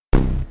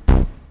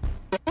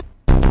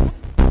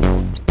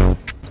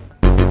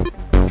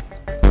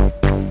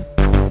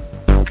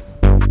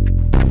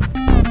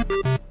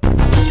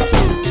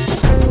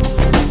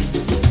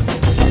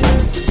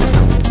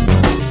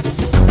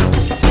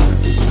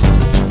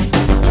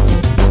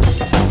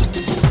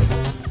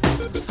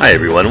Hi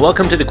everyone,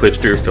 welcome to the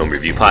Quipster Film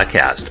Review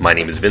Podcast. My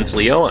name is Vince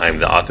Leo. I'm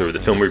the author of the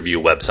film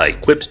review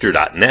website,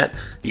 quipster.net.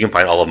 You can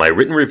find all of my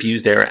written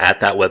reviews there at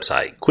that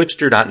website,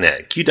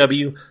 quipster.net,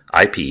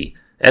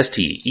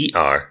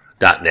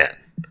 quipster.net.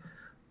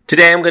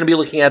 Today I'm going to be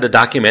looking at a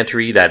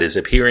documentary that is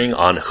appearing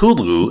on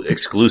Hulu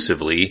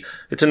exclusively.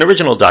 It's an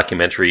original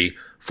documentary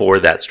for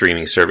that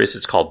streaming service.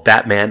 It's called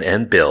Batman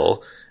and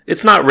Bill.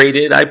 It's not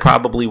rated. I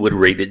probably would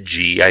rate it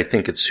G. I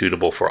think it's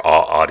suitable for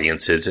all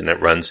audiences, and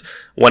it runs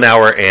 1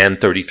 hour and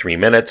 33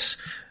 minutes.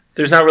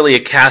 There's not really a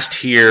cast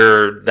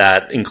here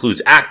that includes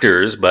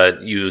actors,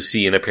 but you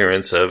see an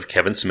appearance of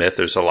Kevin Smith.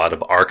 There's a lot of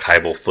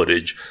archival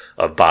footage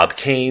of Bob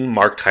Kane,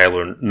 Mark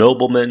Tyler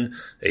Nobleman,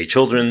 a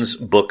children's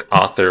book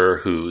author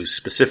who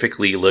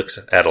specifically looks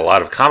at a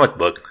lot of comic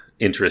book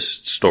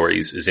interest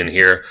stories, is in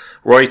here.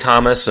 Roy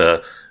Thomas,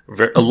 a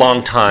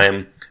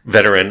long-time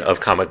veteran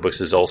of comic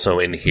books, is also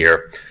in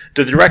here.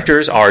 The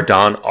directors are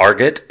Don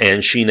Argett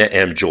and Sheena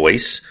M.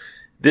 Joyce.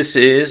 This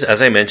is,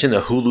 as I mentioned,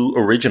 a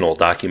Hulu-original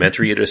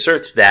documentary. It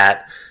asserts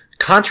that,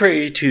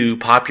 contrary to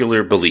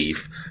popular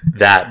belief,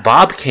 that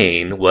Bob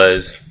Kane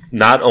was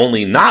not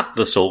only not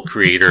the sole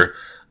creator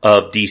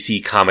of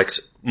DC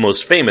Comics'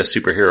 most famous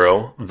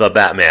superhero, the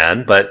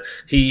Batman, but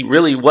he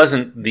really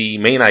wasn't the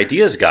main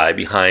ideas guy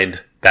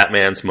behind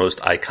Batman's most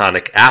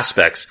iconic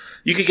aspects.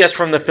 You could guess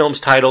from the film's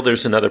title,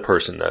 there's another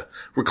person, a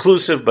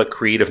reclusive but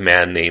creative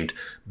man named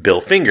Bill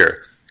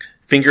Finger.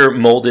 Finger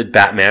molded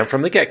Batman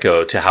from the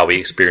get-go to how we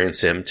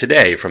experience him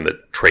today, from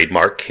the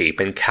trademark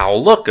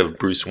cape-and-cowl look of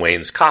Bruce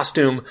Wayne's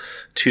costume,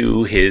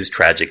 to his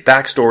tragic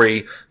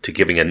backstory, to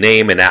giving a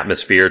name and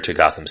atmosphere to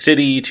Gotham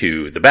City,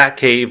 to the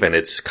Batcave and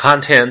its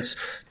contents,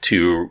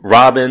 to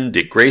Robin,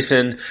 Dick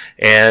Grayson,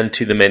 and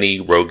to the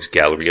many rogues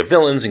gallery of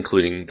villains,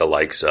 including the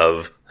likes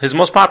of his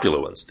most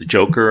popular ones, the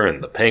Joker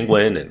and the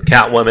Penguin and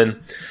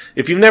Catwoman.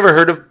 If you've never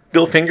heard of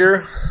Bill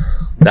Finger,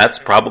 that's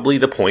probably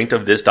the point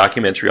of this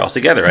documentary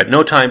altogether. At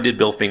no time did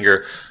Bill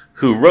Finger,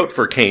 who wrote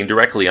for Kane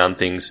directly on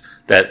things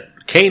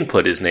that Kane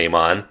put his name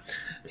on,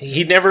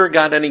 he never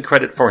got any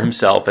credit for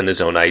himself and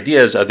his own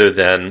ideas, other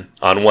than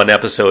on one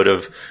episode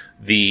of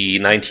the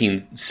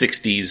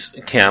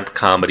 1960s camp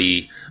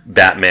comedy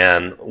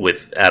Batman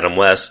with Adam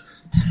West.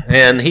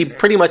 And he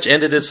pretty much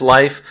ended his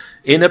life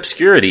in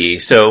obscurity.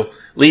 So,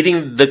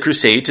 leading the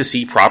crusade to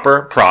see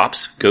proper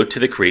props go to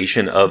the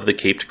creation of the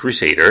Caped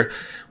Crusader,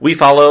 we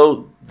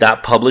follow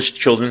that published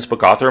children's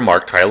book author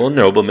Mark Tyler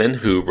Nobleman,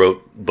 who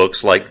wrote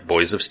books like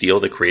Boys of Steel,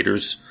 the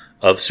creators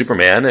of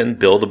Superman, and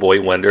Bill the Boy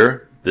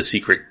Wonder, the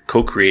secret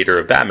co-creator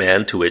of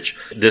Batman, to which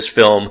this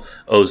film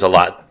owes a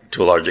lot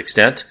to a large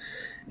extent.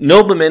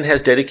 Nobleman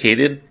has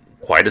dedicated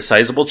quite a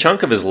sizable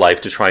chunk of his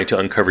life to trying to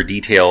uncover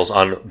details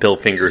on Bill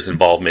Finger's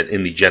involvement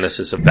in the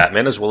genesis of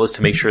Batman, as well as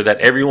to make sure that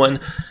everyone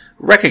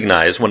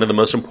recognized one of the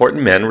most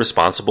important men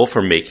responsible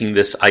for making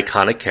this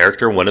iconic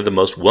character one of the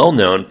most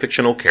well-known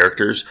fictional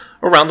characters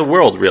around the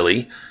world,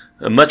 really.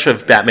 Much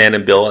of Batman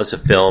and Bill as a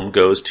film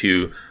goes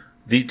to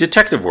the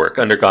detective work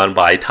undergone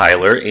by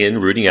Tyler in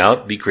rooting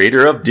out the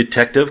creator of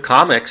Detective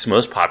Comics'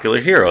 most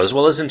popular hero, as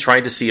well as in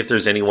trying to see if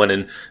there's anyone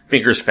in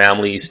Finger's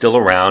family still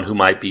around who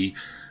might be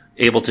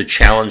able to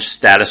challenge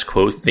status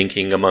quo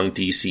thinking among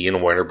DC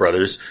and Warner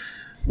Brothers.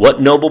 What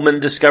Nobleman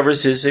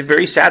discovers is a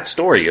very sad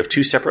story of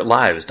two separate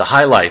lives. The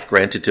high life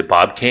granted to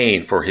Bob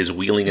Kane for his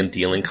wheeling and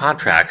dealing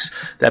contracts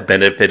that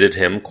benefited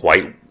him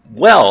quite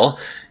well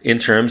in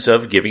terms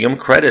of giving him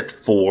credit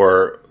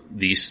for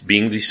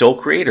being the sole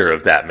creator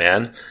of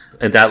Batman.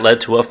 And that led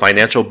to a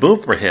financial boom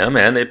for him,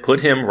 and it put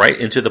him right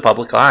into the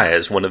public eye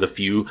as one of the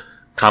few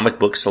comic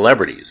book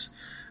celebrities.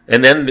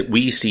 And then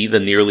we see the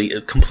nearly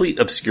complete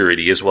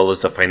obscurity, as well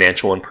as the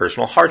financial and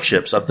personal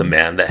hardships of the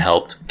man that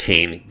helped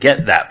Kane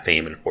get that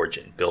fame and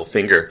fortune, Bill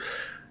Finger.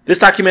 This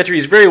documentary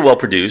is very well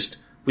produced.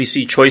 We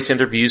see choice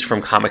interviews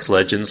from comics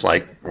legends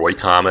like Roy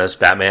Thomas,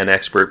 Batman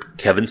expert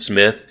Kevin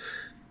Smith.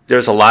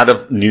 There's a lot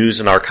of news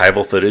and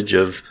archival footage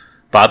of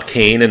Bob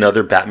Kane and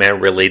other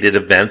Batman-related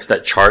events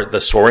that chart the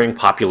soaring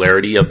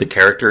popularity of the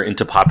character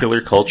into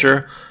popular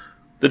culture.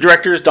 The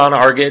directors, Don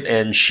Argett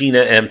and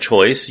Sheena M.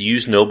 Joyce,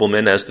 use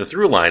Nobleman as the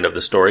through line of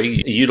the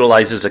story. He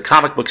utilizes a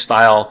comic book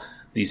style,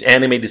 these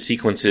animated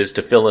sequences,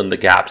 to fill in the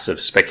gaps of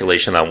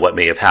speculation on what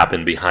may have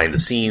happened behind the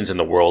scenes in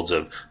the worlds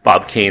of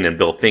Bob Kane and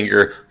Bill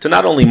Finger, to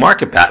not only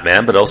market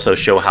Batman, but also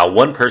show how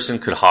one person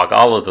could hog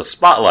all of the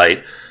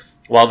spotlight,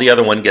 while the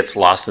other one gets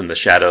lost in the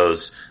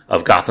shadows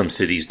of Gotham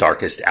City's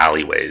darkest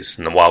alleyways.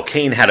 And while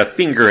Kane had a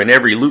finger in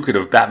every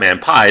lucrative Batman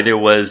pie, there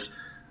was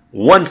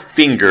one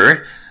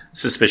finger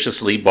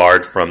suspiciously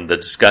barred from the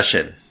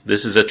discussion.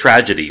 This is a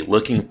tragedy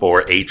looking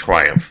for a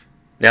triumph.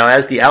 Now,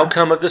 as the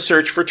outcome of the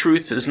search for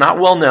truth is not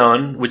well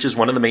known, which is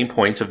one of the main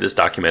points of this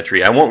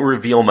documentary, I won't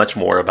reveal much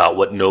more about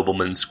what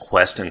Nobleman's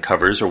quest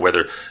uncovers, or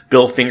whether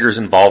Bill Finger's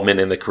involvement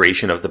in the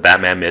creation of the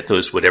Batman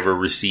mythos would ever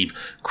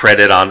receive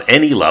credit on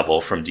any level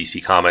from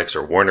DC Comics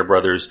or Warner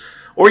Brothers,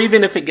 or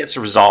even if it gets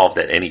resolved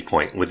at any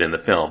point within the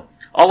film.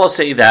 All I'll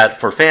say that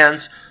for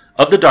fans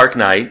of The Dark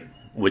Knight,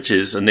 which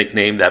is a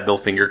nickname that Bill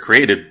Finger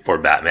created for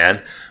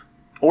Batman,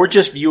 or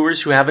just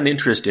viewers who have an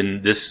interest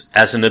in this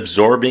as an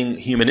absorbing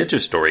human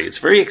interest story. It's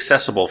very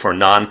accessible for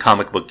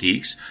non-comic book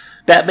geeks.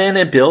 Batman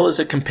and Bill is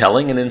a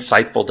compelling and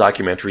insightful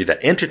documentary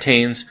that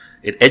entertains,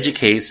 it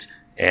educates,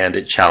 and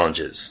it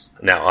challenges.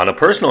 Now, on a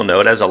personal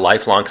note, as a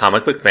lifelong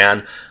comic book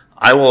fan,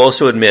 I will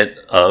also admit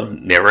of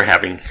never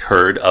having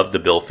heard of the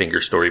Bill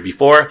Finger story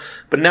before,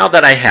 but now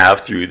that I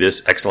have through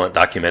this excellent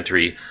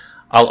documentary,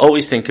 I'll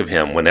always think of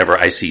him whenever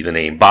I see the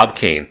name Bob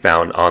Kane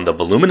found on the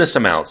voluminous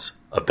amounts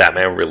of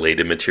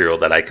Batman-related material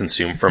that I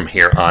consume from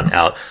here on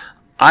out.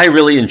 I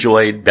really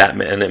enjoyed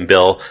Batman and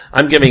Bill.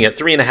 I'm giving it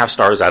 3.5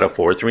 stars out of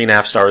 4.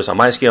 3.5 stars on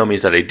my scale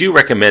means that I do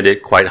recommend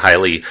it quite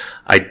highly.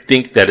 I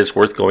think that it's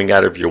worth going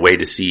out of your way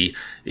to see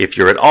if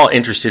you're at all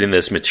interested in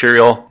this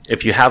material.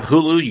 If you have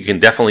Hulu, you can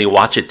definitely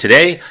watch it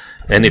today.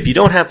 And if you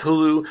don't have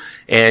Hulu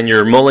and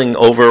you're mulling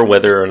over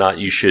whether or not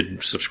you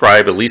should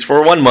subscribe at least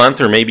for 1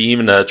 month or maybe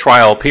even a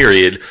trial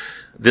period,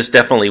 this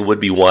definitely would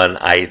be one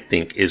I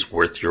think is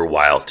worth your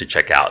while to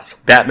check out.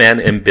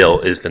 Batman and Bill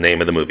is the name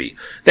of the movie.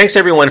 Thanks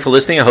everyone for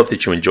listening. I hope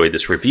that you enjoyed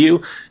this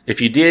review.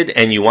 If you did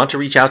and you want to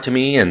reach out to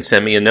me and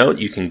send me a note,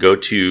 you can go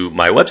to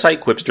my website,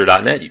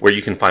 quipster.net, where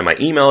you can find my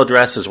email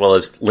address as well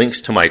as links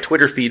to my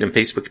Twitter feed and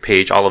Facebook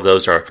page. All of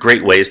those are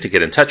great ways to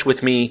get in touch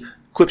with me.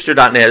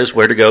 Quipster.net is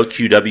where to go,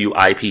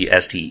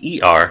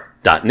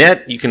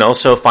 QWIPSTER.net. You can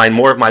also find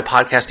more of my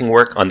podcasting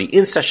work on the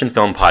In Session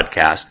Film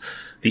podcast,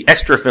 the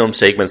extra film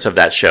segments of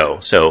that show.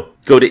 So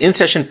go to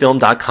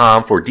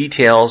InSessionFilm.com for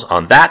details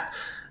on that.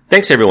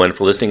 Thanks everyone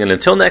for listening, and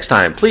until next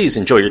time, please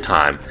enjoy your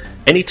time.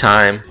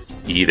 Anytime,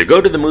 you either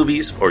go to the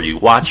movies or you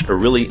watch a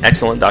really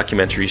excellent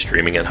documentary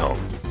streaming at home.